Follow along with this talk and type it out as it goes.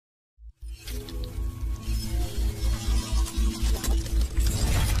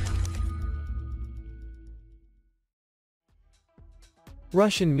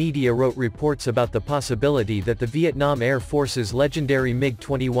Russian media wrote reports about the possibility that the Vietnam Air Force's legendary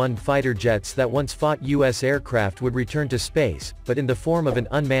MiG-21 fighter jets that once fought U.S. aircraft would return to space, but in the form of an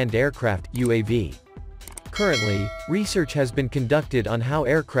unmanned aircraft, UAV. Currently, research has been conducted on how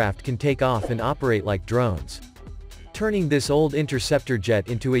aircraft can take off and operate like drones. Turning this old interceptor jet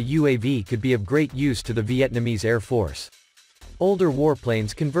into a UAV could be of great use to the Vietnamese Air Force. Older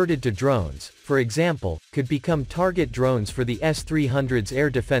warplanes converted to drones, for example, could become target drones for the S-300's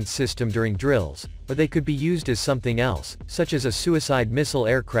air defense system during drills, or they could be used as something else, such as a suicide missile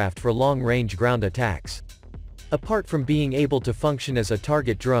aircraft for long-range ground attacks. Apart from being able to function as a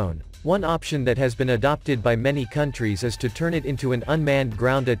target drone, one option that has been adopted by many countries is to turn it into an unmanned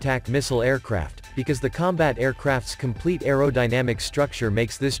ground attack missile aircraft, because the combat aircraft's complete aerodynamic structure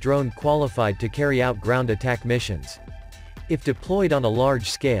makes this drone qualified to carry out ground attack missions. If deployed on a large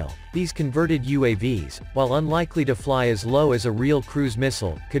scale, these converted UAVs, while unlikely to fly as low as a real cruise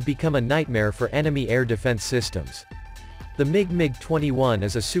missile, could become a nightmare for enemy air defense systems. The MiG-21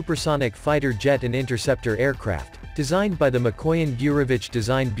 is a supersonic fighter jet and interceptor aircraft, designed by the Mikoyan-Gurevich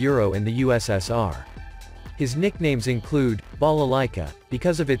Design Bureau in the USSR. His nicknames include, Balalaika,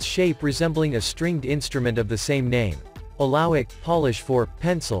 because of its shape resembling a stringed instrument of the same name, Olawik, Polish for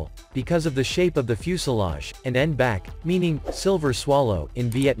pencil, because of the shape of the fuselage, and Nbak, meaning silver swallow in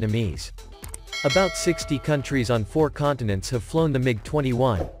Vietnamese. About 60 countries on 4 continents have flown the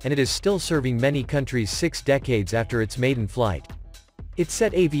MiG-21, and it is still serving many countries 6 decades after its maiden flight. It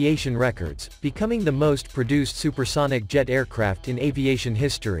set aviation records, becoming the most produced supersonic jet aircraft in aviation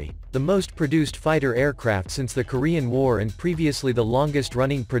history, the most produced fighter aircraft since the Korean War and previously the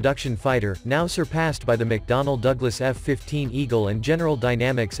longest-running production fighter, now surpassed by the McDonnell Douglas F-15 Eagle and General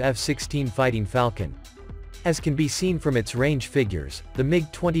Dynamics F-16 Fighting Falcon. As can be seen from its range figures, the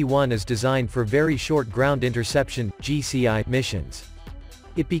MiG-21 is designed for very short ground interception (GCI) missions.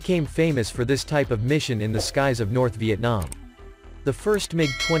 It became famous for this type of mission in the skies of North Vietnam. The first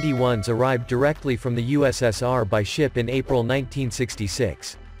MiG-21s arrived directly from the USSR by ship in April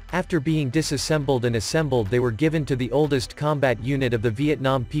 1966. After being disassembled and assembled, they were given to the oldest combat unit of the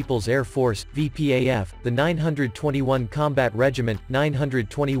Vietnam People's Air Force, VPAF, the 921 Combat Regiment,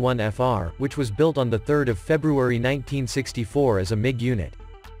 921 FR, which was built on 3 February 1964 as a MiG unit.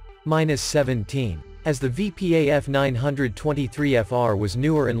 -17. As the VPAF 923 FR was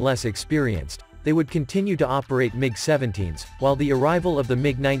newer and less experienced, they would continue to operate MiG-17s, while the arrival of the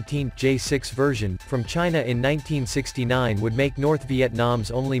MiG-19 J6 version from China in 1969 would make North Vietnam's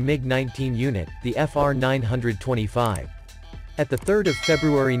only MiG-19 unit, the FR-925. At the 3rd of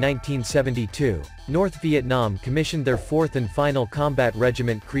February 1972, North Vietnam commissioned their 4th and final combat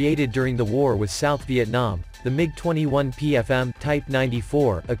regiment created during the war with South Vietnam, the MiG-21 PFM Type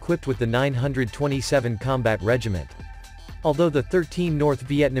 94, equipped with the 927 Combat Regiment. Although the 13 North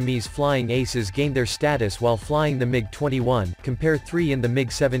Vietnamese flying aces gained their status while flying the MiG-21, compare 3 in the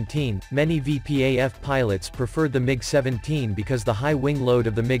MiG-17, many VPAF pilots preferred the MiG-17 because the high wing load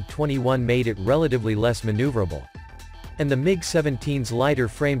of the MiG-21 made it relatively less maneuverable. And the MiG-17's lighter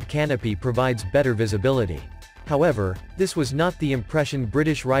framed canopy provides better visibility. However, this was not the impression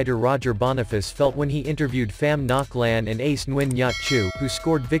British writer Roger Boniface felt when he interviewed Pham Ngoc Lan and Ace Nguyen Nhot Chu, who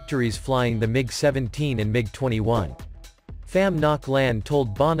scored victories flying the MiG-17 and MiG-21. Pham Ngoc Lan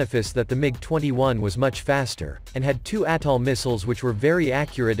told Boniface that the MiG-21 was much faster, and had 2 atoll missiles which were very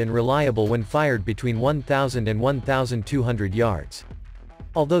accurate and reliable when fired between 1,000 and 1,200 yards.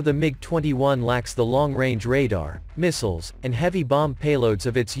 Although the MiG-21 lacks the long-range radar, missiles, and heavy bomb payloads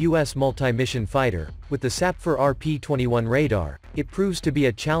of its U.S. multi-mission fighter, with the SAPFIR RP-21 radar, it proves to be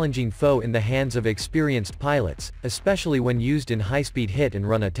a challenging foe in the hands of experienced pilots, especially when used in high-speed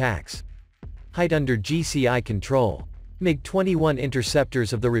hit-and-run attacks. Height under GCI control. MiG-21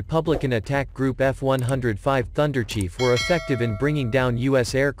 interceptors of the Republican attack group F-105 Thunderchief were effective in bringing down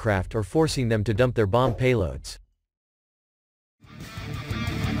U.S. aircraft or forcing them to dump their bomb payloads.